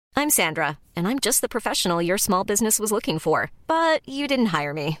I'm Sandra, and I'm just the professional your small business was looking for. But you didn't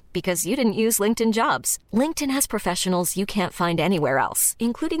hire me because you didn't use LinkedIn Jobs. LinkedIn has professionals you can't find anywhere else,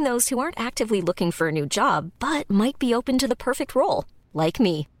 including those who aren't actively looking for a new job, but might be open to the perfect role, like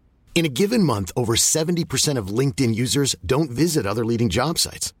me. In a given month, over 70% of LinkedIn users don't visit other leading job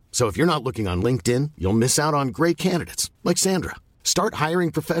sites. So if you're not looking on LinkedIn, you'll miss out on great candidates like Sandra. Start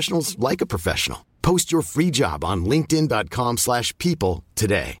hiring professionals like a professional. Post your free job on linkedin.com/people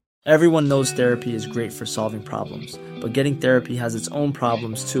today. Everyone knows therapy is great for solving problems, but getting therapy has its own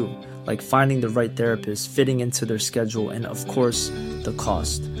problems too, like finding the right therapist, fitting into their schedule, and of course, the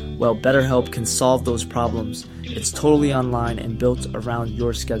cost. Well, BetterHelp can solve those problems. It's totally online and built around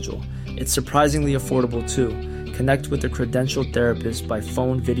your schedule. It's surprisingly affordable too. Connect with a credentialed therapist by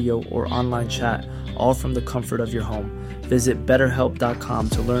phone, video, or online chat, all from the comfort of your home. Visit BetterHelp.com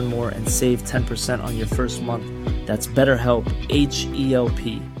to learn more and save 10% on your first month. That's BetterHelp,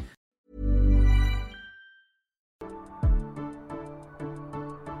 H-E-L-P.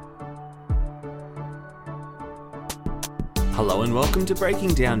 Hello and welcome to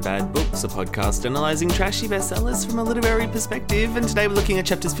Breaking Down Bad Books, a podcast analysing trashy bestsellers from a literary perspective. And today we're looking at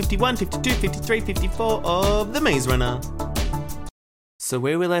chapters 51, 52, 53, 54 of The Maze Runner. So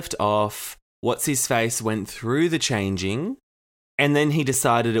where we left off, What's-His-Face went through the changing, and then he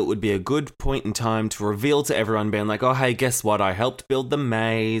decided it would be a good point in time to reveal to everyone, being like, oh, hey, guess what? I helped build the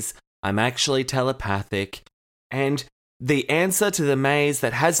maze. I'm actually telepathic. And the answer to the maze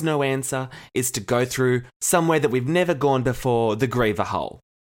that has no answer is to go through somewhere that we've never gone before, the Griever Hole.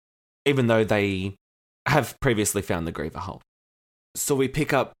 Even though they have previously found the Griever Hole. So we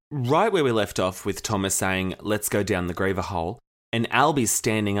pick up right where we left off with Thomas saying, let's go down the Griever Hole. And Albie's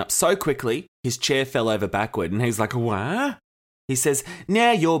standing up so quickly, his chair fell over backward, and he's like, what? He says,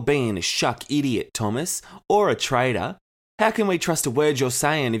 now you're being a shuck idiot, Thomas, or a traitor. How can we trust a word you're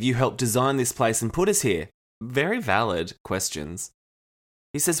saying if you helped design this place and put us here? Very valid questions.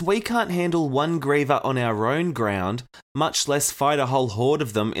 He says, we can't handle one griever on our own ground, much less fight a whole horde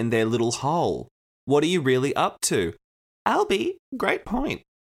of them in their little hole. What are you really up to? Albie, great point.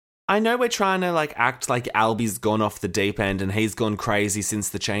 I know we're trying to act like Albie's gone off the deep end and he's gone crazy since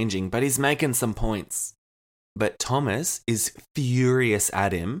the changing, but he's making some points. But Thomas is furious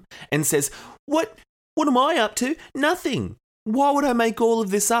at him and says, What am I up to? Nothing. Why would I make all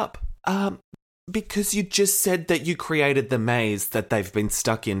of this up? Because you just said that you created the maze that they've been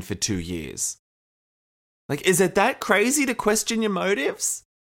stuck in for 2 years. Is it that crazy to question your motives?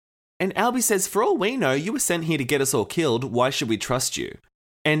 And Albie says, for all we know, you were sent here to get us all killed. Why should we trust you?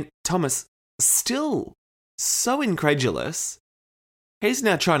 And Thomas, still so incredulous, he's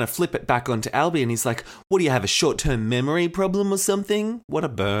now trying to flip it back onto Albie, and he's like, what do you have, a short-term memory problem or something? What a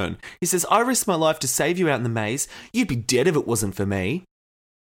burn. He says, I risked my life to save you out in the maze. You'd be dead if it wasn't for me.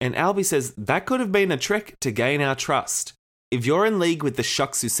 And Albie says, that could have been a trick to gain our trust. If you're in league with the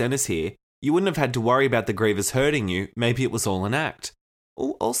shucks who sent us here, you wouldn't have had to worry about the grievers hurting you. Maybe it was all an act.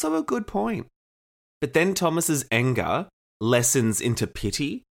 Also a good point. But then Thomas's anger lessens into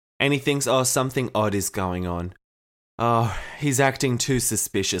pity, and he thinks, oh, something odd is going on. Oh, he's acting too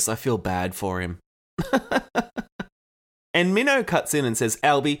suspicious. I feel bad for him. And Minnow cuts in and says,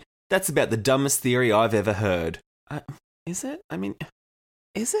 Albie, that's about the dumbest theory I've ever heard. Is it?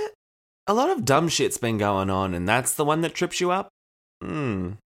 Is it? A lot of dumb shit's been going on, and that's the one that trips you up?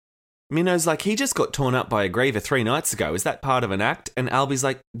 Minnow's like, he just got torn up by a griever 3 nights ago. Is that part of an act? And Albie's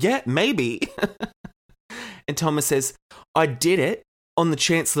like, yeah, maybe. And Thomas says, I did it on the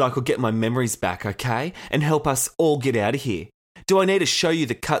chance that I could get my memories back, okay? And help us all get out of here. Do I need to show you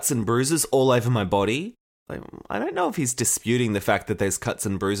the cuts and bruises all over my body? I don't know if he's disputing the fact that there's cuts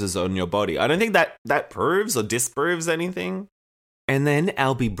and bruises on your body. I don't think that proves or disproves anything. And then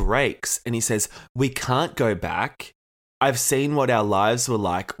Albie breaks and he says, we can't go back. I've seen what our lives were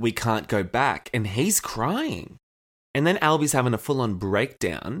like. We can't go back. And he's crying. And then Albie's having a full-on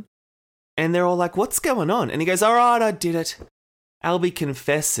breakdown. And they're all like, what's going on? And he goes, all right, I did it. Albie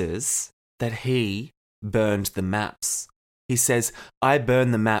confesses that he burned the maps. He says, I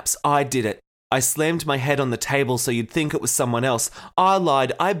burned the maps. I did it. I slammed my head on the table so you'd think it was someone else. I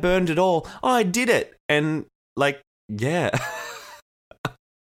lied. I burned it all. I did it. And yeah.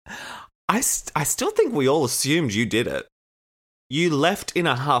 I still think we all assumed you did it. You left in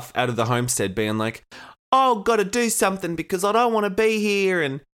a huff out of the homestead being like, oh, got to do something because I don't want to be here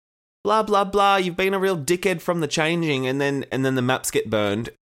and blah, blah, blah. You've been a real dickhead from the changing, and then the maps get burned,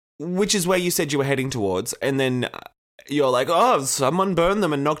 which is where you said you were heading towards. And then you're like, oh, someone burned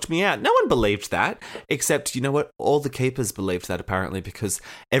them and knocked me out. No one believed that, except, you know what? All the keepers believed that apparently because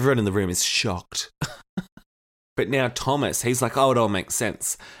everyone in the room is shocked. But now Thomas, he's like, oh, it all makes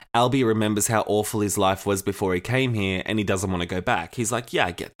sense. Albie remembers how awful his life was before he came here and he doesn't want to go back. He's like, yeah,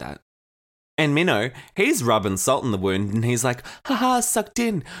 I get that. And Minnow, he's rubbing salt in the wound and he's like, haha, sucked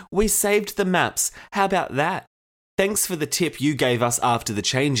in. We saved the maps. How about that? Thanks for the tip you gave us after the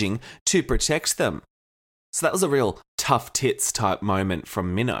changing to protect them. So that was a real tough tits type moment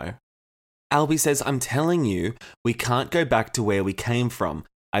from Minnow. Albie says, I'm telling you, we can't go back to where we came from.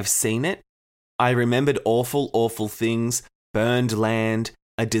 I've seen it. I remembered awful, awful things, burned land,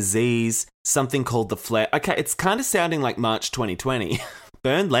 a disease, something called the flare. Okay, it's kind of sounding like March 2020.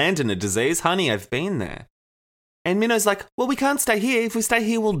 Burned land and a disease? Honey, I've been there. And Minnow's like, well, we can't stay here. If we stay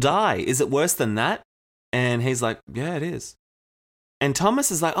here, we'll die. Is it worse than that? And he's like, yeah, it is. And Thomas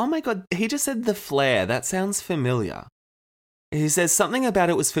is like, oh my God, he just said the flare. That sounds familiar. He says something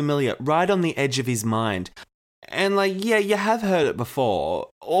about it was familiar, right on the edge of his mind. And like, yeah, you have heard it before.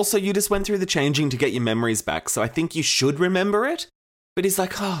 Also, you just went through the changing to get your memories back, so I think you should remember it. But he's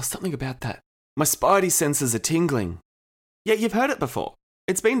like, oh, something about that. My spidey senses are tingling. Yeah, you've heard it before.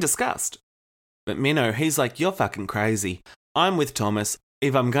 It's been discussed. But Minnow, he's like, you're fucking crazy. I'm with Thomas.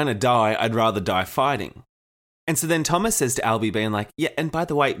 If I'm gonna die, I'd rather die fighting. And so then Thomas says to Albie, being like, yeah, and by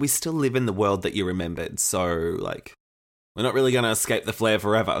the way, we still live in the world that you remembered, so, like, we're not really gonna escape the flare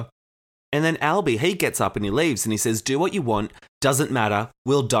forever. And then Albie, he gets up and he leaves and he says, do what you want, doesn't matter,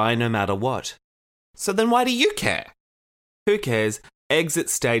 we'll die no matter what. So then why do you care? Who cares? Exit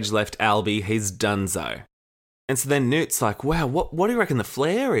stage left Albie, he's donezo. And so then Newt's like, wow, what do you reckon the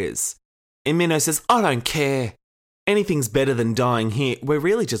flare is? And Minnow says, I don't care. Anything's better than dying here. We're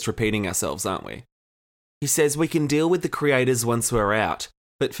really just repeating ourselves, aren't we? He says we can deal with the creators once we're out,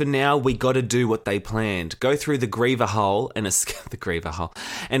 but for now we gotta do what they planned. Go through the Griever hole and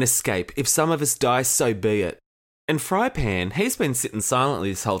escape. If some of us die, so be it. And Frypan, he's been sitting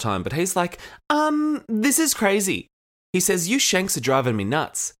silently this whole time, but he's like, this is crazy. He says, you shanks are driving me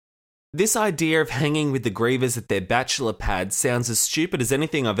nuts. This idea of hanging with the Grievers at their bachelor pad sounds as stupid as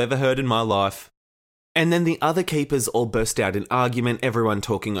anything I've ever heard in my life. And then the other keepers all burst out in argument, everyone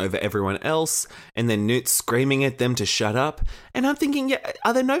talking over everyone else, and then Newt screaming at them to shut up. And I'm thinking, yeah,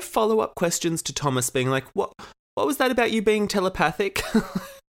 are there no follow-up questions to Thomas being like, what was that about you being telepathic?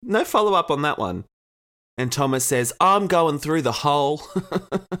 No follow-up on that one. And Thomas says, I'm going through the hole.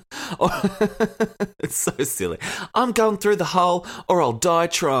 It's so silly. I'm going through the hole or I'll die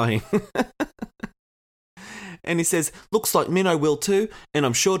trying. And he says, looks like Minnow will too, and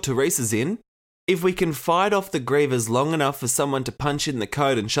I'm sure Teresa's in. If we can fight off the Grievers long enough for someone to punch in the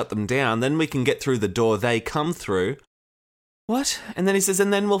code and shut them down, then we can get through the door they come through. What? And then he says,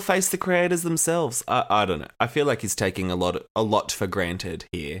 and then we'll face the creators themselves. I don't know. I feel like he's taking a lot for granted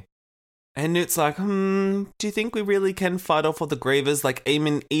here. And Newt's like, do you think we really can fight off all the Grievers? Like,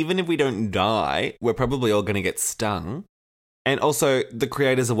 even if we don't die, we're probably all going to get stung. And also, the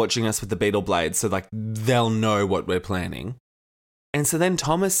creators are watching us with the beetle blades, so, like, they'll know what we're planning. And so then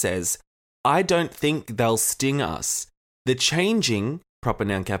Thomas says, I don't think they'll sting us. The changing, proper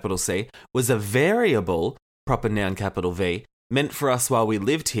noun capital C, was a variable, proper noun capital V, meant for us while we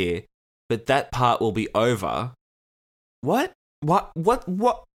lived here, but that part will be over. What? What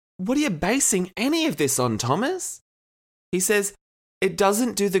are you basing any of this on, Thomas? He says, it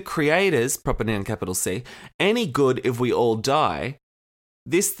doesn't do the creators, proper noun capital C, any good if we all die.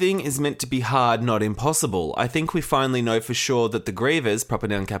 This thing is meant to be hard, not impossible. I think we finally know for sure that the Grievers, proper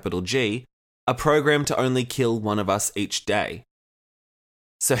noun capital G, are programmed to only kill one of us each day.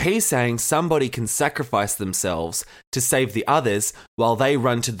 So he's saying somebody can sacrifice themselves to save the others while they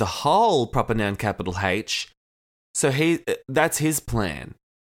run to the hole, proper noun capital H. So that's his plan.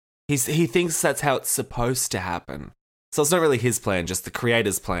 He thinks that's how it's supposed to happen. So it's not really his plan, just the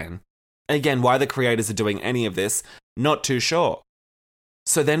creator's plan. Again, why the creators are doing any of this, not too sure.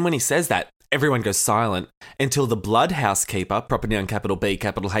 So then when he says that, everyone goes silent until the Bloodhouse Keeper, proper noun capital B,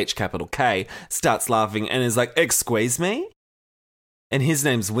 capital H, capital K, starts laughing and is like, excuse me? And his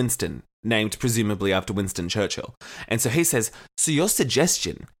name's Winston, named presumably after Winston Churchill. And so he says, so your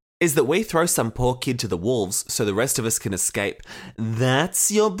suggestion is that we throw some poor kid to the wolves so the rest of us can escape. That's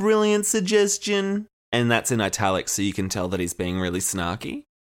your brilliant suggestion. And that's in italics, so you can tell that he's being really snarky.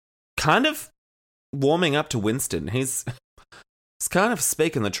 Kind of warming up to Winston. He's kind of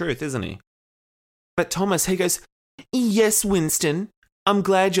speaking the truth, isn't he? But Thomas, he goes, yes, Winston. I'm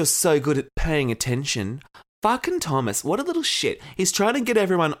glad you're so good at paying attention. Fucking Thomas, what a little shit. He's trying to get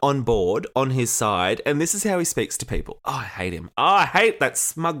everyone on board, on his side, and this is how he speaks to people. Oh, I hate him. Oh, I hate that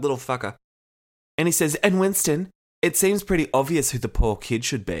smug little fucker. And he says, and Winston, it seems pretty obvious who the poor kid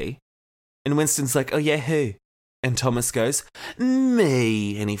should be. And Winston's like, oh yeah, who? And Thomas goes,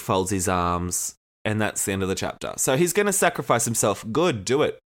 me. And he folds his arms. And that's the end of the chapter. So he's going to sacrifice himself. Good, do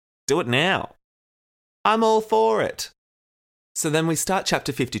it. Do it now. I'm all for it. So then we start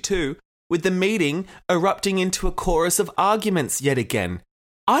chapter 52 with the meeting erupting into a chorus of arguments yet again.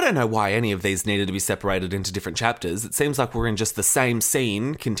 I don't know why any of these needed to be separated into different chapters. It seems like we're in just the same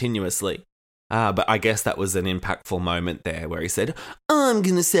scene continuously. But I guess that was an impactful moment there where he said, I'm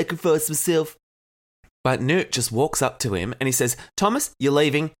going to sacrifice myself. But Newt just walks up to him and he says, Thomas, you're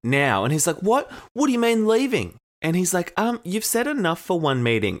leaving now. And he's like, what? What do you mean leaving? And he's like, you've said enough for one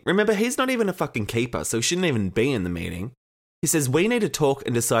meeting. Remember, he's not even a fucking keeper, so he shouldn't even be in the meeting. He says, we need to talk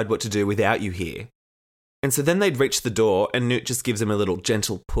and decide what to do without you here. And so then they'd reach the door and Newt just gives him a little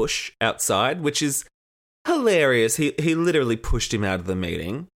gentle push outside, which is hilarious. He literally pushed him out of the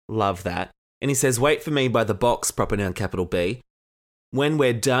meeting. Love that. And he says, wait for me by the box, proper noun capital B. When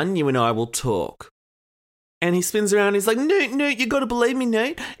we're done, you and I will talk. And he spins around and he's like, Newt, you got to believe me,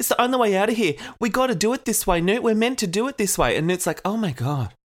 Newt. It's the only way out of here. We got to do it this way, Newt. We're meant to do it this way. And Newt's like, oh my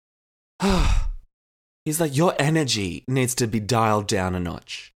God. He's like, your energy needs to be dialed down a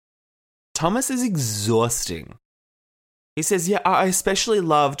notch. Thomas is exhausting. He says, yeah, I especially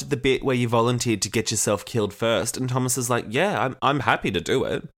loved the bit where you volunteered to get yourself killed first. And Thomas is like, yeah, I'm happy to do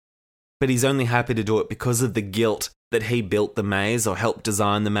it. But he's only happy to do it because of the guilt that he built the maze or helped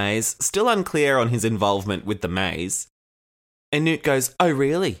design the maze. Still unclear on his involvement with the maze. And Newt goes, oh,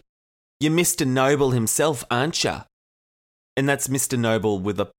 really? You're Mr. Noble himself, aren't you? And that's Mr. Noble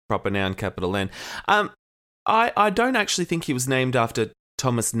with a proper noun, capital N. I don't actually think he was named after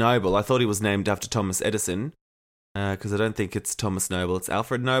Thomas Noble. I thought he was named after Thomas Edison, because I don't think it's Thomas Noble. It's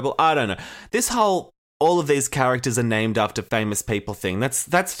Alfred Noble. I don't know. This whole, all of these characters are named after famous people thing,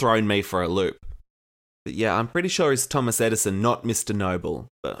 that's thrown me for a loop. But yeah, I'm pretty sure it's Thomas Edison, not Mr. Noble.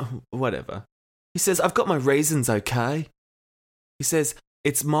 But whatever. He says, I've got my reasons, okay? He says,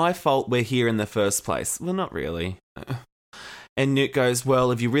 it's my fault we're here in the first place. Well, not really. And Newt goes, well,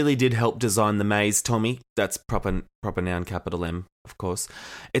 if you really did help design the maze, Tommy, that's proper noun, capital M, of course,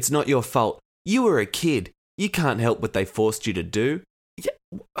 it's not your fault. You were a kid. You can't help what they forced you to do.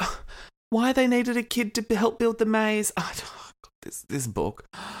 Yeah, why they needed a kid to help build the maze? This book.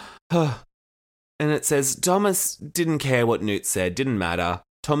 And it says, Thomas didn't care what Newt said, didn't matter.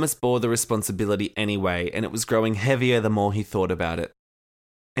 Thomas bore the responsibility anyway, and it was growing heavier the more he thought about it.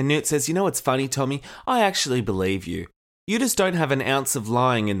 And Newt says, you know what's funny, Tommy? I actually believe you. You just don't have an ounce of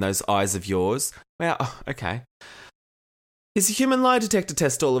lying in those eyes of yours. Well, okay. His human lie detector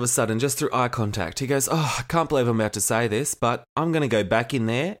test all of a sudden, just through eye contact. He goes, I can't believe I'm about to say this, but I'm going to go back in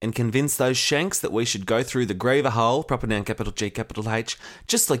there and convince those shanks that we should go through the Graver hole, proper noun, capital G, capital H,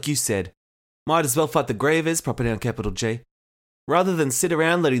 just like you said. Might as well fight the Gravers, proper noun, capital G, rather than sit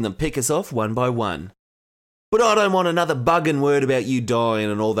around letting them pick us off one by one. But I don't want another bugging word about you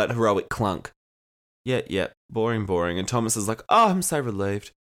dying and all that heroic clunk. Yeah, boring. And Thomas is like, I'm so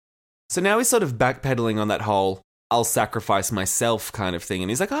relieved. So now he's sort of backpedaling on that whole, I'll sacrifice myself kind of thing. And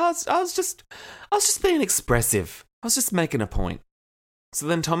he's like, I was just being expressive. I was just making a point. So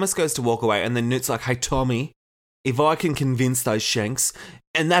then Thomas goes to walk away and then Newt's like, hey, Tommy, if I can convince those shanks,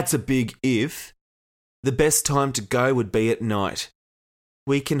 and that's a big if, the best time to go would be at night.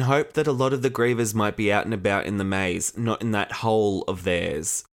 We can hope that a lot of the grievers might be out and about in the maze, not in that hole of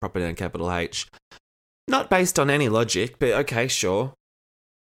theirs, proper noun, capital H. Not based on any logic, but okay, sure.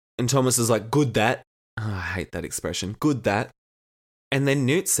 And Thomas is like, good that. Oh, I hate that expression. Good that. And then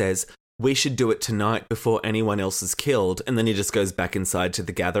Newt says, we should do it tonight before anyone else is killed. And then he just goes back inside to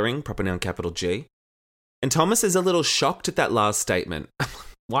the gathering, proper noun, capital G. And Thomas is a little shocked at that last statement.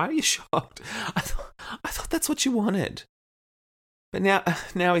 Why are you shocked? I thought that's what you wanted. But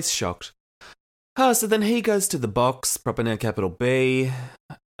now he's shocked. So then he goes to the box, proper noun, capital B.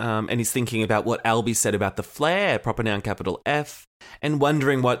 And he's thinking about what Albie said about the flare, proper noun, capital F, and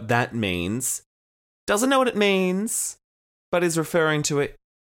wondering what that means. Doesn't know what it means, but is referring to it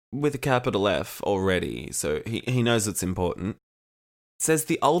with a capital F already, so he knows it's important. It says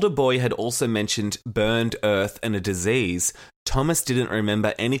the older boy had also mentioned burned earth and a disease. Thomas didn't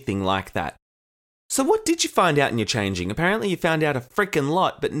remember anything like that. So what did you find out in your changing? Apparently you found out a freaking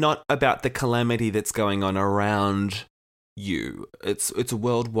lot, but not about the calamity that's going on around you. It's a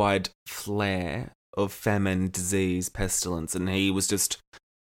worldwide flare of famine, disease, pestilence, and he was just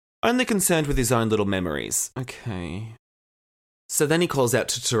only concerned with his own little memories. Okay. So then he calls out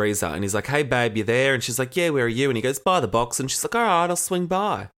to Teresa and he's like, hey babe, you there? And she's like, yeah, where are you? And he goes, by the box. And she's like, all right, I'll swing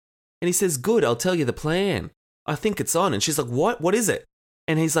by. And he says, good, I'll tell you the plan. I think it's on. And she's like, what? What is it?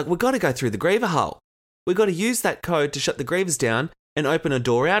 And he's like, we've got to go through the Graver hole. We've got to use that code to shut the Grievers down and open a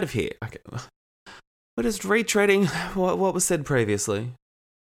door out of here. Okay. We're just retreading what was said previously.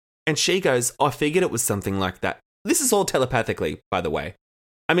 And she goes, I figured it was something like that. This is all telepathically, by the way.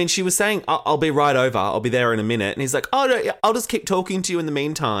 I mean, she was saying, I'll be right over. I'll be there in a minute. And he's like, oh, no, I'll just keep talking to you in the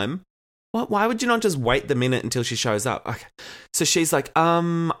meantime. What? Why would you not just wait the minute until she shows up? Okay. So she's like,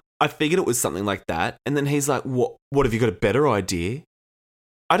 I figured it was something like that. And then he's like, what have you got a better idea?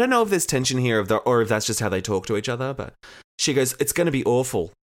 I don't know if there's tension here or if that's just how they talk to each other, but she goes, it's going to be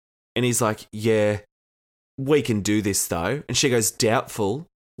awful. And he's like, yeah, we can do this though. And she goes, doubtful.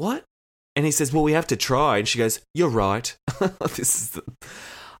 What? And he says, well, we have to try. And she goes, you're right. This is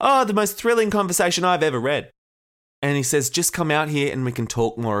the most thrilling conversation I've ever read. And he says, just come out here and we can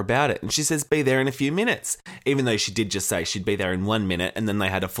talk more about it. And she says, be there in a few minutes, even though she did just say she'd be there in 1 minute, and then they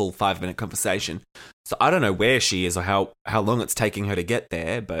had a full 5-minute conversation. So I don't know where she is or how long it's taking her to get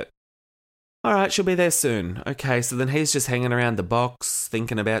there, but all right, she'll be there soon. Okay, so then he's just hanging around the box,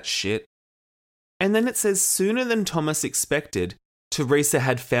 thinking about shit. And then it says, sooner than Thomas expected, Teresa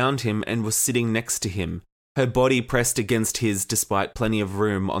had found him and was sitting next to him, her body pressed against his despite plenty of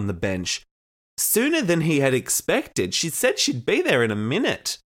room on the bench. Sooner than he had expected. She said she'd be there in a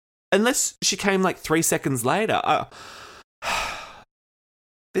minute. Unless she came like 3 seconds later.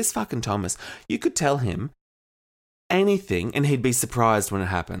 This fucking Thomas. You could tell him anything and he'd be surprised when it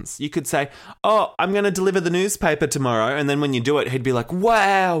happens. You could say, oh, I'm going to deliver the newspaper tomorrow. And then when you do it, he'd be like,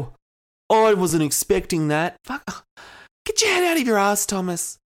 wow, I wasn't expecting that. Fuck. Get your head out of your ass,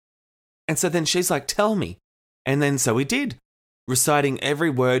 Thomas. And so then she's like, tell me. And then so he did, reciting every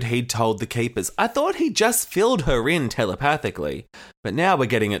word he'd told the keepers. I thought he just filled her in telepathically, but now we're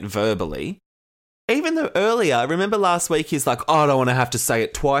getting it verbally. Even though earlier, remember last week, he's like, oh, I don't want to have to say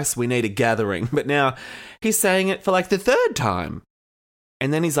it twice, we need a gathering. But now he's saying it for like the 3rd time.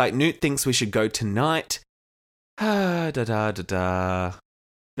 And then he's like, Newt thinks we should go tonight. Then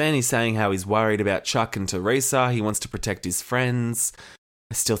he's saying how he's worried about Chuck and Teresa. He wants to protect his friends.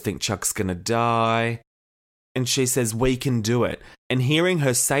 I still think Chuck's gonna die. And she says, we can do it. And hearing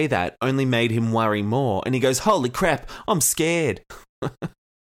her say that only made him worry more. And he goes, holy crap, I'm scared.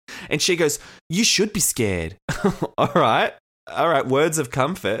 And she goes, you should be scared. All right, words of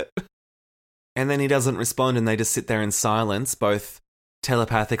comfort. And then he doesn't respond and they just sit there in silence, both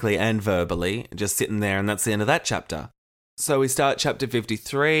telepathically and verbally, just sitting there, and that's the end of that chapter. So we start chapter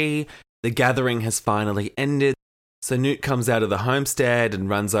 53. The gathering has finally ended. So Newt comes out of the homestead and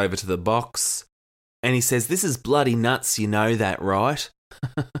runs over to the box. And he says, this is bloody nuts, you know that, right?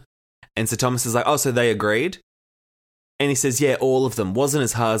 And so Thomas is like, oh, so they agreed? And he says, yeah, all of them. Wasn't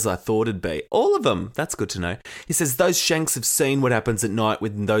as hard as I thought it'd be. All of them. That's good to know. He says, those shanks have seen what happens at night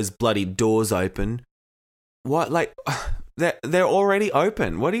when those bloody doors open. What? Like, they're already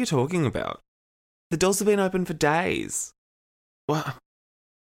open. What are you talking about? The doors have been open for days. What?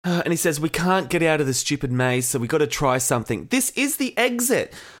 And he says, we can't get out of the stupid maze, so we got to try something. This is the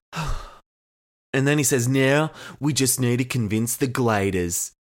exit. And then he says, now we just need to convince the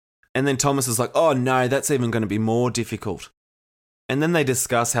Gladers. And then Thomas is like, oh no, that's even going to be more difficult. And then they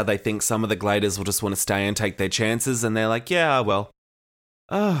discuss how they think some of the Gladers will just want to stay and take their chances. And they're like, yeah, well.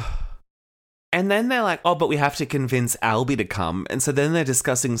 Oh. And then they're like, oh, but we have to convince Albie to come. And so then they're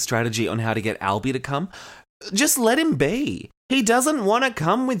discussing strategy on how to get Albie to come. Just let him be. He doesn't want to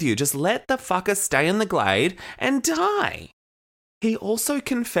come with you. Just let the fucker stay in the glade and die. He also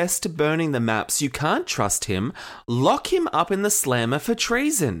confessed to burning the maps. You can't trust him. Lock him up in the slammer for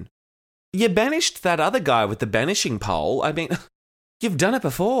treason. You banished that other guy with the banishing pole. I mean, you've done it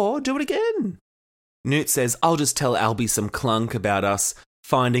before. Do it again. Newt says, I'll just tell Albie some clunk about us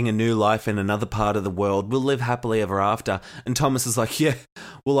finding a new life in another part of the world. We'll live happily ever after. And Thomas is like, yeah,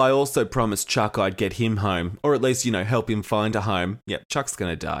 well, I also promised Chuck I'd get him home. Or at least, help him find a home. Yep, Chuck's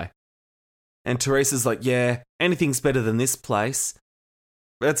going to die. And Teresa's like, yeah, anything's better than this place.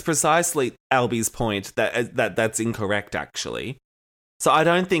 That's precisely Albie's point. That's incorrect, actually. So I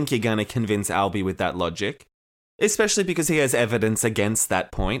don't think you're going to convince Albie with that logic, especially because he has evidence against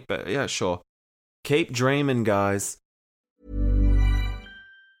that point. But yeah, sure. Keep dreaming, guys.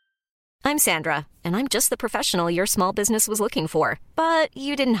 I'm Sandra, and I'm just the professional your small business was looking for. But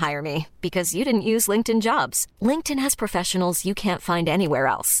you didn't hire me because you didn't use LinkedIn Jobs. LinkedIn has professionals you can't find anywhere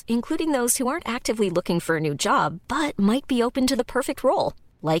else, including those who aren't actively looking for a new job, but might be open to the perfect role,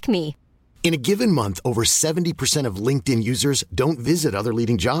 like me. In a given month, over 70% of LinkedIn users don't visit other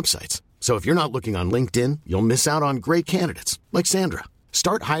leading job sites. So if you're not looking on LinkedIn, you'll miss out on great candidates like Sandra.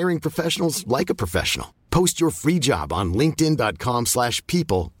 Start hiring professionals like a professional. Post your free job on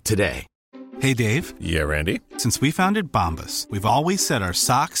linkedin.com/people today. Hey, Dave. Yeah, Randy. Since we founded Bombas, we've always said our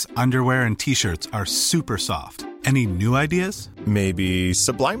socks, underwear, and T-shirts are super soft. Any new ideas? Maybe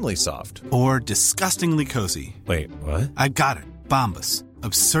sublimely soft. Or disgustingly cozy. Wait, what? I got it. Bombas.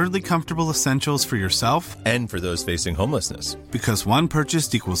 Absurdly comfortable essentials for yourself And for those facing homelessness. because one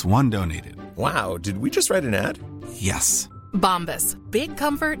purchased equals one donated. Wow, did we just write an ad? Yes. Bombas. Big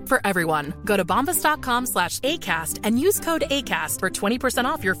comfort for everyone. Go to bombas.com/ACAST and use code ACAST for 20%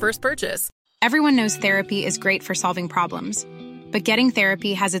 off your first purchase. Everyone knows therapy is great for solving problems, but getting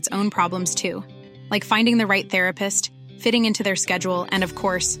therapy has its own problems too, like finding the right therapist, fitting into their schedule, and of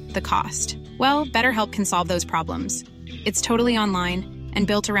course, the cost. Well, BetterHelp can solve those problems. It's totally online and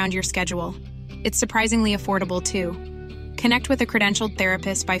built around your schedule. It's surprisingly affordable too. Connect with a credentialed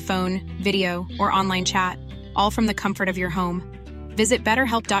therapist by phone, video, or online chat, all from the comfort of your home. Visit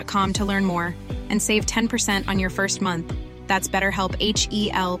BetterHelp.com to learn more and save 10% on your first month. That's BetterHelp,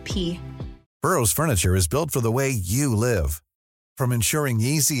 H-E-L-P. Burrow's furniture is built for the way you live. From ensuring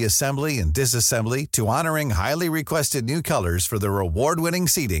easy assembly and disassembly to honoring highly requested new colors for their award-winning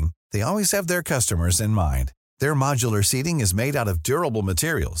seating, they always have their customers in mind. Their modular seating is made out of durable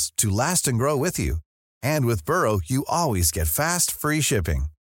materials to last and grow with you. And with Burrow, you always get fast, free shipping.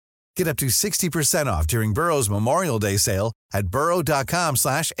 Get up to 60% off during Burrow's Memorial Day sale at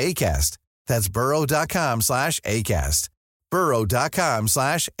burrow.com/ACAST. That's burrow.com/ACAST.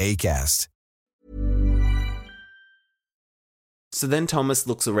 burrow.com/ACAST. So then Thomas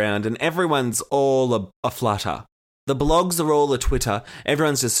looks around and everyone's all a flutter. The blogs are all a Twitter.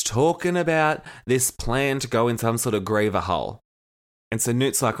 Everyone's just talking about this plan to go in some sort of graver hole. And so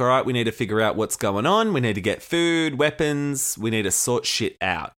Newt's like, all right, we need to figure out what's going on. We need to get food, weapons. We need to sort shit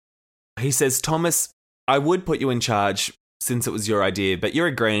out. He says, Thomas, I would put you in charge since it was your idea, but you're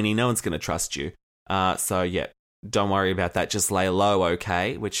a greenie. No one's going to trust you. So yeah, don't worry about that. Just lay low,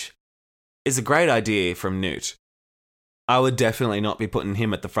 okay? Which is a great idea from Newt. I would definitely not be putting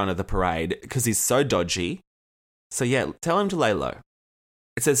him at the front of the parade because he's so dodgy. So yeah, tell him to lay low.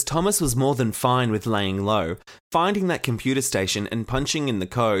 It says Thomas was more than fine with laying low. Finding that computer station and punching in the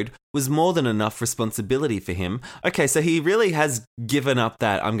code was more than enough responsibility for him. Okay, so he really has given up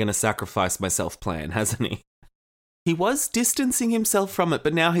that I'm going to sacrifice myself plan, hasn't he? He was distancing himself from it,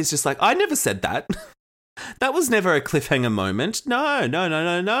 but now he's just like, I never said that. That was never a cliffhanger moment. No. I'm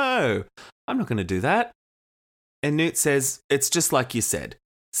not going to do that. And Newt says, it's just like you said.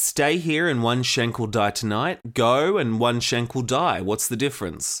 Stay here and one Shank will die tonight. Go and one Shank will die. What's the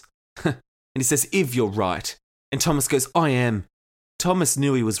difference? And he says, Iv, you're right. And Thomas goes, I am. Thomas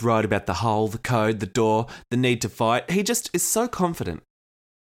knew he was right about the hole, the code, the door, the need to fight. He just is so confident.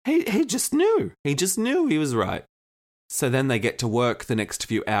 He just knew. He just knew he was right. So then they get to work. The next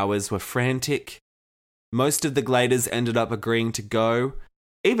few hours were frantic. Most of the Gladers ended up agreeing to go,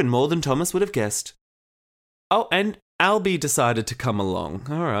 even more than Thomas would have guessed. Oh, and Albie decided to come along.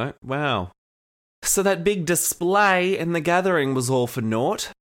 All right, wow. So that big display and the gathering was all for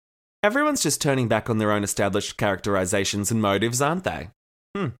naught. Everyone's just turning back on their own established characterizations and motives, aren't they?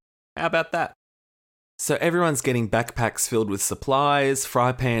 How about that? So everyone's getting backpacks filled with supplies,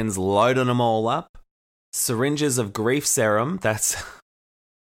 fry pans loading them all up, syringes of grief serum, that's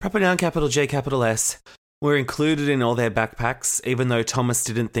proper noun capital J capital S, were included in all their backpacks, even though Thomas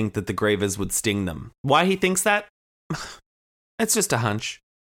didn't think that the grievers would sting them. Why he thinks that? It's just a hunch.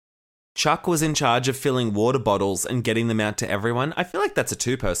 Chuck was in charge of filling water bottles and getting them out to everyone. I feel like that's a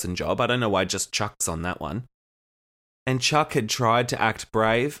two-person job. I don't know why just Chuck's on that one. And Chuck had tried to act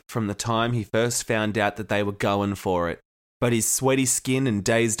brave from the time he first found out that they were going for it. But his sweaty skin and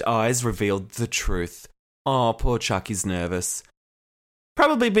dazed eyes revealed the truth. Oh, poor Chuck, he's nervous.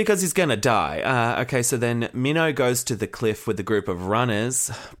 Probably because he's going to die. Okay, so then Minnow goes to the cliff with a group of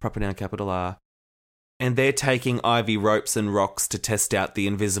runners, proper noun capital R, and they're taking ivy ropes and rocks to test out the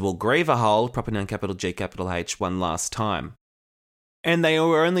invisible griever hole, proper noun capital G capital H, one last time. And they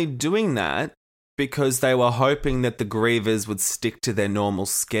were only doing that because they were hoping that the grievers would stick to their normal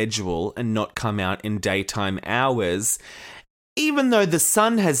schedule and not come out in daytime hours, even though the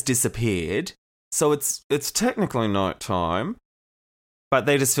sun has disappeared, so it's technically night time. But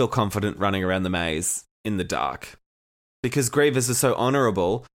they just feel confident running around the maze in the dark. Because grievers are so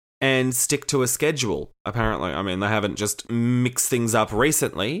honourable and stick to a schedule, apparently. I mean, they haven't just mixed things up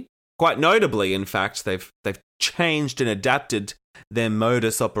recently. Quite notably, in fact, they've changed and adapted their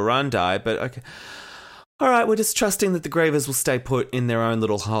modus operandi. But okay, all right, we're just trusting that the grievers will stay put in their own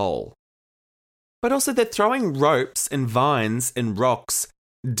little hole. But also they're throwing ropes and vines and rocks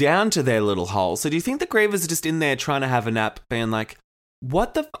down to their little hole. So do you think the grievers are just in there trying to have a nap, being like,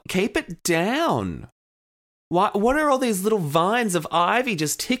 what the keep it down. What are all these little vines of ivy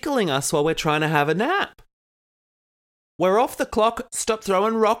just tickling us while we're trying to have a nap? We're off the clock. Stop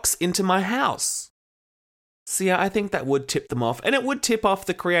throwing rocks into my house. So yeah, I think that would tip them off. And it would tip off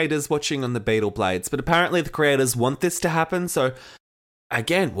the creators watching on the Beetle Blades. But apparently the creators want this to happen. So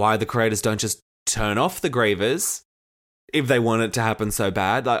again, why the creators don't just turn off the Grievers if they want it to happen so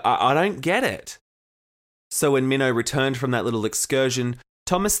bad. Like, I don't get it. So when Minnow returned from that little excursion,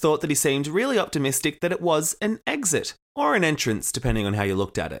 Thomas thought that he seemed really optimistic that it was an exit or an entrance, depending on how you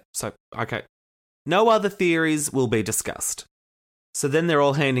looked at it. So, okay. No other theories will be discussed. So then they're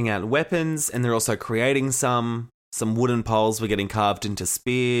all handing out weapons, and they're also creating some wooden poles were getting carved into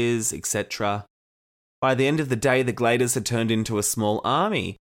spears, etc. By the end of the day, the Gladers had turned into a small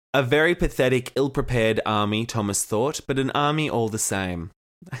army. A very pathetic, ill-prepared army, Thomas thought, but an army all the same.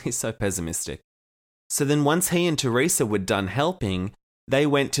 He's so pessimistic. So then once he and Teresa were done helping, they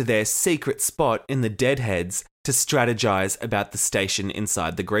went to their secret spot in the Deadheads to strategize about the station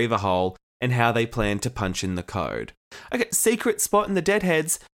inside the Griever hole and how they planned to punch in the code. Okay, secret spot in the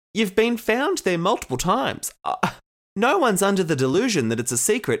Deadheads. You've been found there multiple times. No one's under the delusion that it's a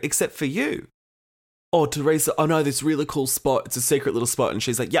secret except for you. Oh, Teresa, I know this really cool spot. It's a secret little spot. And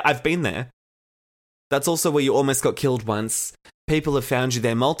she's like, yeah, I've been there. That's also where you almost got killed once. People have found you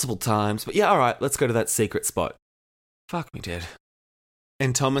there multiple times. But yeah, all right, let's go to that secret spot. Fuck me dead.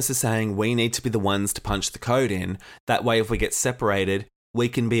 And Thomas is saying we need to be the ones to punch the code in. That way, if we get separated, we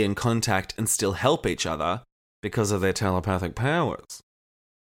can be in contact and still help each other because of their telepathic powers.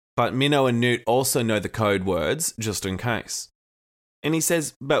 But Minnow and Newt also know the code words, just in case. And he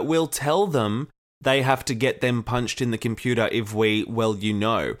says, but we'll tell them they have to get them punched in the computer if we, well, you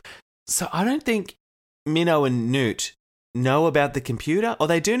know. So I don't think Minnow and Newt know about the computer, or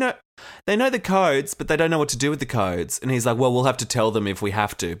they do know, they know the codes, but they don't know what to do with the codes. And he's like, well, we'll have to tell them if we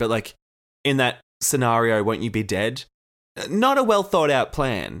have to. But like, in that scenario, won't you be dead? Not a well thought out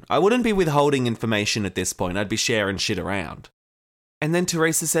plan. I wouldn't be withholding information at this point. I'd be sharing shit around. And then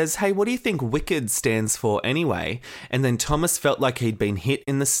Teresa says, hey, what do you think Wicked stands for anyway? And then Thomas felt like he'd been hit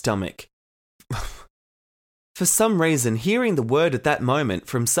in the stomach. For some reason, hearing the word at that moment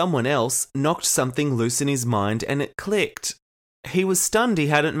from someone else knocked something loose in his mind and it clicked. He was stunned he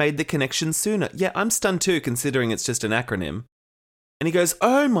hadn't made the connection sooner. Yeah, I'm stunned too, considering it's just an acronym. And he goes,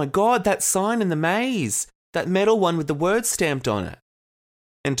 oh my God, that sign in the maze. That metal one with the words stamped on it.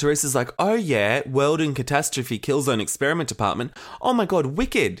 And Teresa's like, oh yeah, World and Catastrophe Killzone Experiment Department. Oh my God,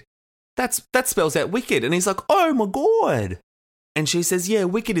 Wicked. That spells out Wicked. And he's like, oh my God. And she says, yeah,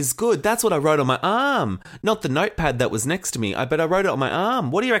 Wicked is good. That's what I wrote on my arm. Not the notepad that was next to me, but I wrote it on my arm.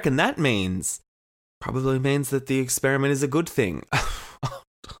 What do you reckon that means? Probably means that the experiment is a good thing.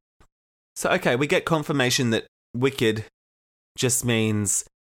 So, okay, we get confirmation that Wicked just means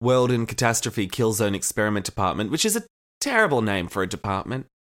World and Catastrophe Killzone Experiment Department, which is a terrible name for a department.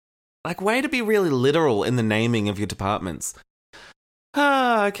 Like, way to be really literal in the naming of your departments.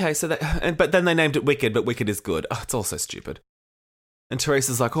 Okay, so but then they named it Wicked, but Wicked is good. Oh, it's all so stupid. And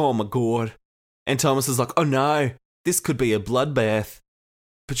Teresa's like, oh my God. And Thomas is like, oh no, this could be a bloodbath.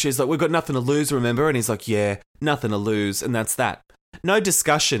 But she's like, we've got nothing to lose, remember? And he's like, yeah, nothing to lose, and that's that. No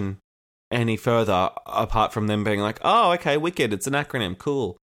discussion any further apart from them being like, oh, okay, Wicked, it's an acronym,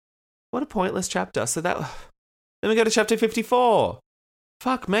 cool. What a pointless chapter. So then we go to chapter 54.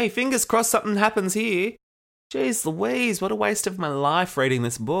 Fuck me, fingers crossed something happens here. Jeez Louise, what a waste of my life reading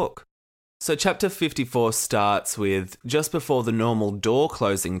this book. So chapter 54 starts with, just before the normal door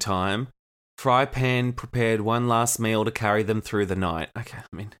closing time, Frypan prepared one last meal to carry them through the night. Okay,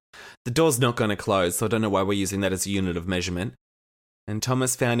 I mean, the door's not going to close, so I don't know why we're using that as a unit of measurement. And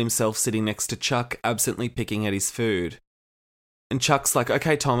Thomas found himself sitting next to Chuck, absently picking at his food. And Chuck's like,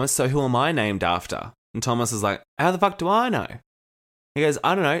 okay, Thomas, so who am I named after? And Thomas is like, how the fuck do I know? He goes,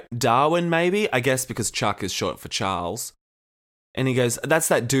 I don't know, Darwin maybe? I guess because Chuck is short for Charles. And he goes, that's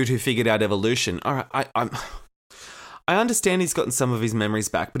that dude who figured out evolution. All right, I understand he's gotten some of his memories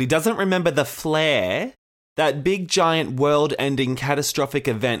back, but he doesn't remember the flare, that big giant world-ending catastrophic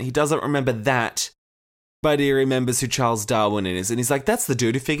event. He doesn't remember that, but he remembers who Charles Darwin is. And he's like, that's the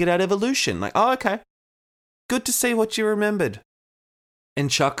dude who figured out evolution. Like, oh, okay. Good to see what you remembered. And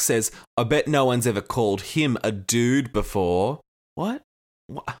Chuck says, I bet no one's ever called him a dude before. What?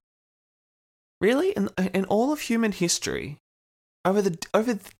 Really? In all of human history, over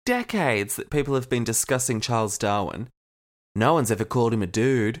the decades that people have been discussing Charles Darwin, no one's ever called him a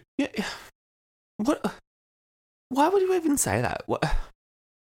dude. Yeah. What? Why would you even say that? What?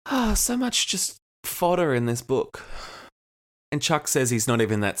 So much just fodder in this book. And Chuck says he's not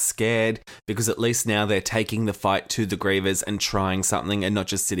even that scared because at least now they're taking the fight to the Grievers and trying something and not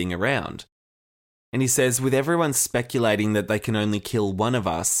just sitting around. And he says, with everyone speculating that they can only kill one of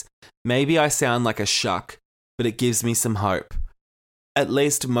us, maybe I sound like a shuck, but it gives me some hope. At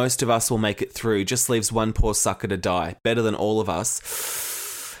least most of us will make it through, just leaves one poor sucker to die, better than all of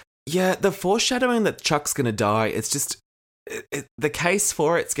us. Yeah, the foreshadowing that Chuck's going to die, it's just, the case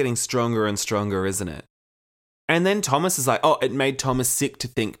for it's getting stronger and stronger, isn't it? And then Thomas is like, oh, it made Thomas sick to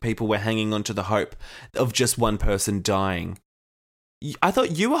think people were hanging on to the hope of just one person dying. I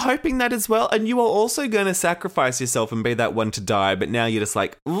thought you were hoping that as well, and you were also going to sacrifice yourself and be that one to die, but now you're just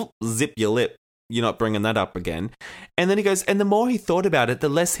like, zip your lip. You're not bringing that up again. And then he goes, and the more he thought about it, the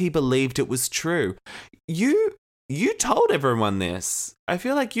less he believed it was true. You told everyone this. I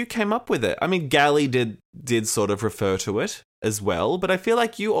feel like you came up with it. I mean, Gally did sort of refer to it as well, but I feel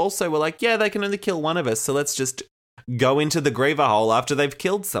like you also were like, yeah, they can only kill one of us, so let's just go into the Griever hole after they've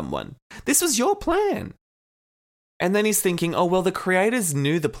killed someone. This was your plan. And then he's thinking, oh, well, the creators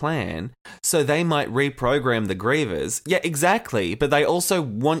knew the plan, so they might reprogram the Grievers. Yeah, exactly, but they also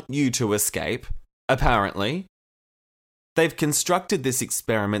want you to escape, apparently. They've constructed this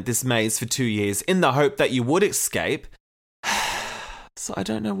experiment, this maze, for 2 years in the hope that you would escape. So I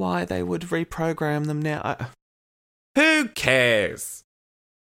don't know why they would reprogram them now. Who cares?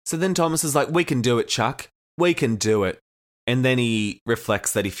 So then Thomas is like, we can do it, Chuck. We can do it. And then he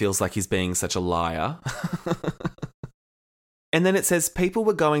reflects that he feels like he's being such a liar. And then it says people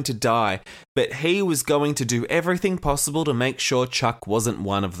were going to die, but he was going to do everything possible to make sure Chuck wasn't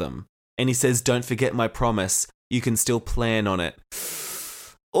one of them. And he says, don't forget my promise. You can still plan on it.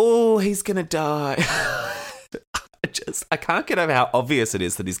 Oh, he's going to die. I can't get over how obvious it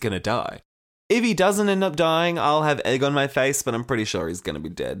is that he's going to die. If he doesn't end up dying, I'll have egg on my face, but I'm pretty sure he's going to be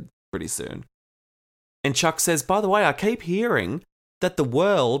dead pretty soon. And Chuck says, by the way, I keep hearing that the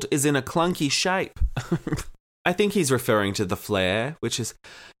world is in a clunky shape. I think he's referring to the flare, which is,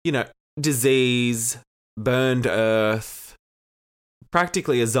 disease, burned earth,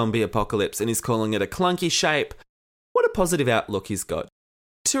 practically a zombie apocalypse, and he's calling it a clunky shape. What a positive outlook he's got.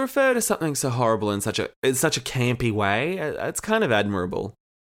 To refer to something so horrible in such a campy way, it's kind of admirable.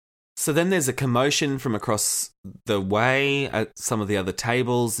 So then there's a commotion from across the way at some of the other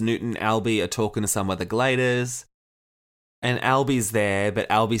tables. Newt and Albie are talking to some of the Gladers. And Albie's there, but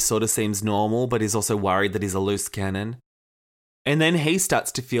Albie sort of seems normal, but he's also worried that he's a loose cannon. And then he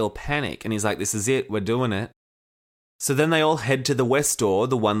starts to feel panic, and he's like, this is it, we're doing it. So then they all head to the west door,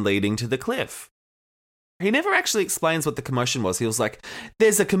 the one leading to the cliff. He never actually explains what the commotion was. He was like,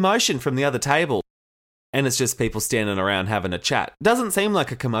 there's a commotion from the other table. And it's just people standing around having a chat. Doesn't seem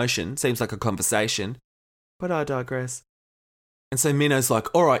like a commotion, seems like a conversation. But I digress. And so Minnow's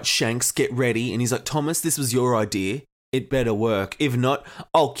like, all right, Shanks, get ready. And he's like, Thomas, this was your idea. It better work. If not,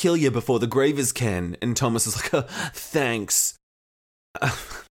 I'll kill you before the Grievers can. And Thomas is like, thanks.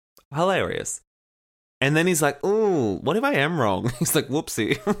 Hilarious. And then he's like, ooh, what if I am wrong? He's like,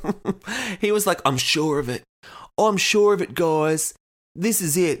 whoopsie. He was like, I'm sure of it. Oh, I'm sure of it, guys. This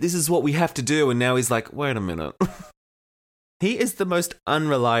is it. This is what we have to do. And now he's like, wait a minute. He is the most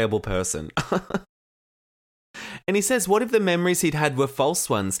unreliable person. And he says, what if the memories he'd had were false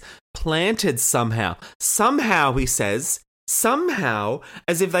ones, planted somehow? Somehow, he says, somehow,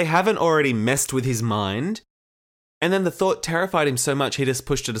 as if they haven't already messed with his mind. And then the thought terrified him so much he just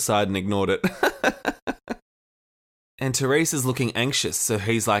pushed it aside and ignored it. And Therese is looking anxious, so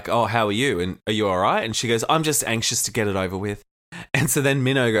he's like, oh, how are you? And are you all right? And she goes, I'm just anxious to get it over with. And so then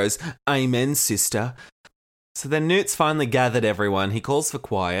Minnow goes, amen, sister. So then Newt's finally gathered everyone. He calls for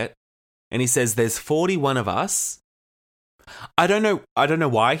quiet. And he says, there's 41 of us. I don't know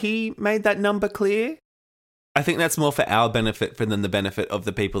why he made that number clear. I think that's more for our benefit than the benefit of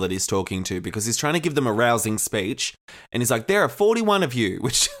the people that he's talking to, because he's trying to give them a rousing speech. And he's like, there are 41 of you,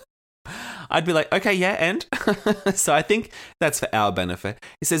 which I'd be like, okay, yeah, and? So I think that's for our benefit.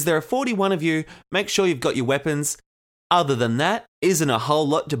 He says, there are 41 of you. Make sure you've got your weapons. Other than that, isn't a whole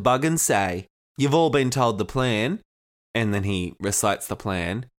lot to bug and say. You've all been told the plan. And then he recites the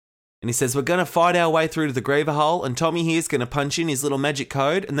plan. And he says, we're going to fight our way through to the Griever hole, and Tommy here's going to punch in his little magic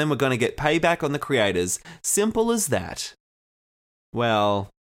code, and then we're going to get payback on the creators. Simple as that. Well,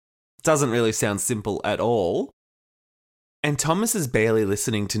 it doesn't really sound simple at all. And Thomas is barely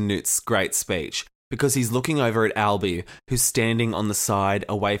listening to Newt's great speech, because he's looking over at Albie, who's standing on the side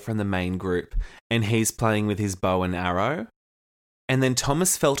away from the main group, and he's playing with his bow and arrow. And then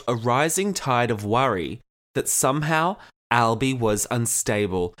Thomas felt a rising tide of worry that somehow Albie was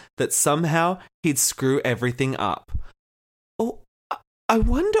unstable, that somehow he'd screw everything up. Oh, I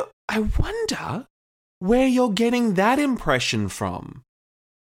wonder where you're getting that impression from.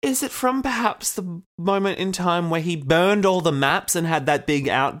 Is it from perhaps the moment in time where he burned all the maps and had that big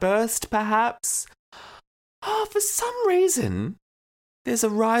outburst, perhaps? Oh, for some reason, there's a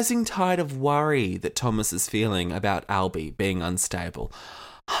rising tide of worry that Thomas is feeling about Albie being unstable.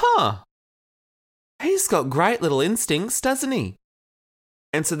 Huh. He's got great little instincts, doesn't he?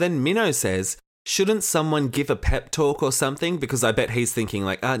 And so then Minnow says, shouldn't someone give a pep talk or something? Because I bet he's thinking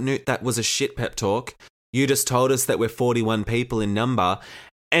like, Newt, that was a shit pep talk. You just told us that we're 41 people in number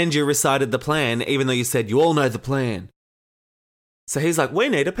and you recited the plan, even though you said you all know the plan. So he's like, we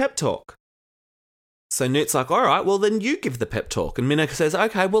need a pep talk. So Newt's like, all right, well, then you give the pep talk. And Minna says,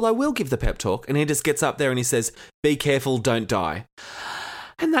 okay, well, I will give the pep talk. And he just gets up there and he says, be careful, don't die.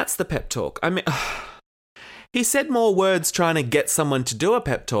 And that's the pep talk. I mean, he said more words trying to get someone to do a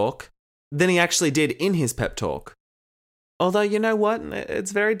pep talk than he actually did in his pep talk. Although, you know what?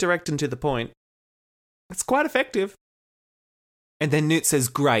 It's very direct and to the point. It's quite effective. And then Newt says,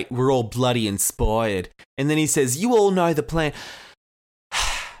 great, we're all bloody inspired. And then he says, you all know the plan.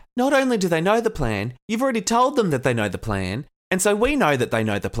 Not only do they know the plan, you've already told them that they know the plan, and so we know that they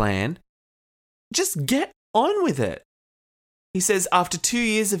know the plan. Just get on with it. He says, after 2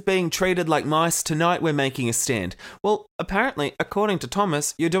 years of being treated like mice, tonight we're making a stand. Well, apparently, according to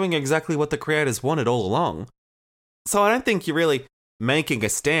Thomas, you're doing exactly what the creators wanted all along. So I don't think you're really making a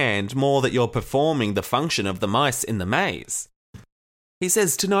stand, more that you're performing the function of the mice in the maze. He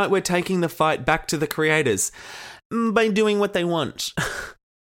says, tonight we're taking the fight back to the creators by doing what they want.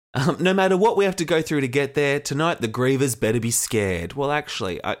 No matter what we have to go through to get there, tonight the grievers better be scared. Well,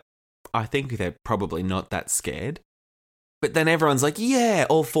 actually, I think they're probably not that scared. But then everyone's like, yeah,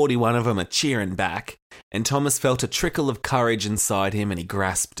 all 41 of them are cheering back. And Thomas felt a trickle of courage inside him and he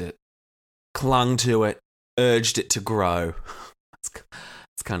grasped it, clung to it, urged it to grow.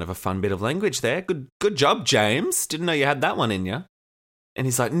 It's kind of a fun bit of language there. Good job, James. Didn't know you had that one in you. And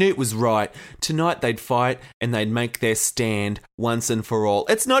he's like, Newt was right. Tonight they'd fight and they'd make their stand once and for all.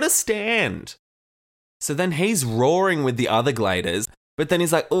 It's not a stand. So then he's roaring with the other gladers. But then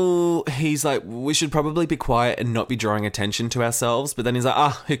he's like, we should probably be quiet and not be drawing attention to ourselves. But then he's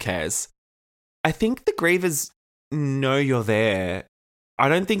like, who cares? I think the grievers know you're there. I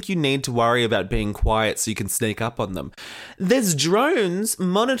don't think you need to worry about being quiet so you can sneak up on them. There's drones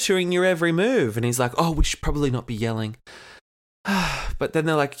monitoring your every move. And he's like, we should probably not be yelling. But then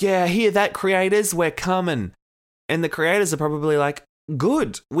they're like, yeah, hear that, creators? We're coming. And the creators are probably like,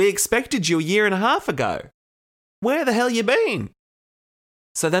 good. We expected you 1.5 years ago. Where the hell you been?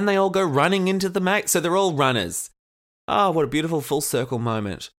 So then they all go running into the maze. So they're all runners. What a beautiful full circle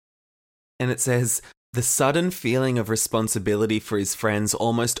moment. And it says, the sudden feeling of responsibility for his friends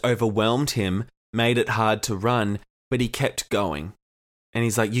almost overwhelmed him, made it hard to run, but he kept going. And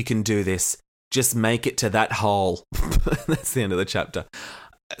he's like, you can do this. Just make it to that hole. That's the end of the chapter.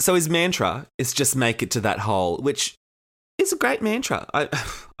 So his mantra is just make it to that hole, which is a great mantra.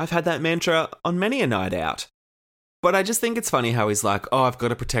 I've had that mantra on many a night out. But I just think it's funny how he's like, I've got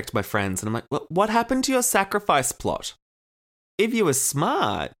to protect my friends. And I'm like, well, what happened to your sacrifice plot? If you were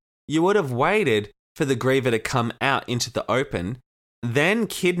smart, you would have waited for the griever to come out into the open, then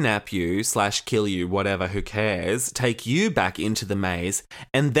kidnap you / kill you, whatever, who cares, take you back into the maze,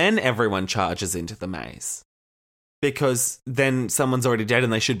 and then everyone charges into the maze. Because then someone's already dead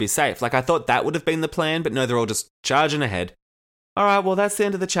and they should be safe. Like, I thought that would have been the plan, but no, they're all just charging ahead. All right, well, that's the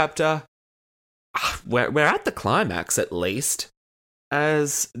end of the chapter. We're at the climax, at least.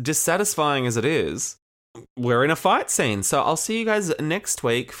 As dissatisfying as it is, we're in a fight scene. So I'll see you guys next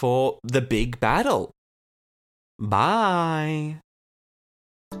week for the big battle. Bye.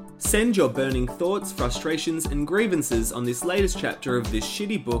 Send your burning thoughts, frustrations, and grievances on this latest chapter of this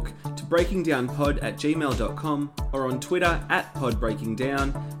shitty book to breakingdownpod@gmail.com or on Twitter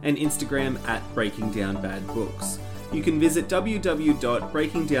 @podbreakingdown and Instagram @breakingdownbadbooks. You can visit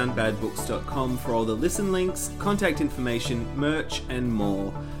www.breakingdownbadbooks.com for all the listen links, contact information, merch, and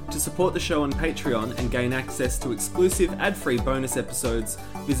more. To support the show on Patreon and gain access to exclusive ad-free bonus episodes,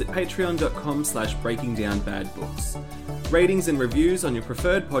 visit patreon.com/breakingdownbadbooks. Ratings and reviews on your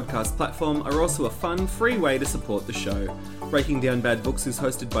preferred podcast platform are also a fun, free way to support the show. Breaking Down Bad Books is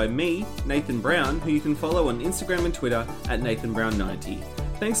hosted by me, Nathan Brown, who you can follow on Instagram and Twitter @NathanBrown90.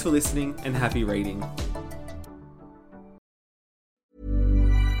 Thanks for listening and happy reading.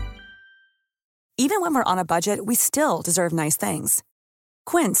 Even when we're on a budget, we still deserve nice things.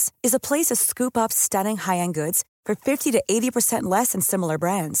 Quince is a place to scoop up stunning high-end goods for 50 to 80% less than similar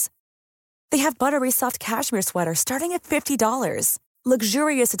brands. They have buttery soft cashmere sweaters starting at $50,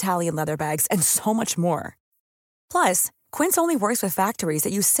 luxurious Italian leather bags, and so much more. Plus, Quince only works with factories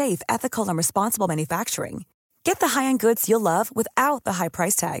that use safe, ethical, and responsible manufacturing. Get the high-end goods you'll love without the high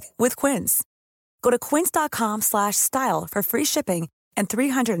price tag with Quince. Go to quince.com/style for free shipping and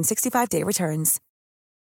 365-day returns.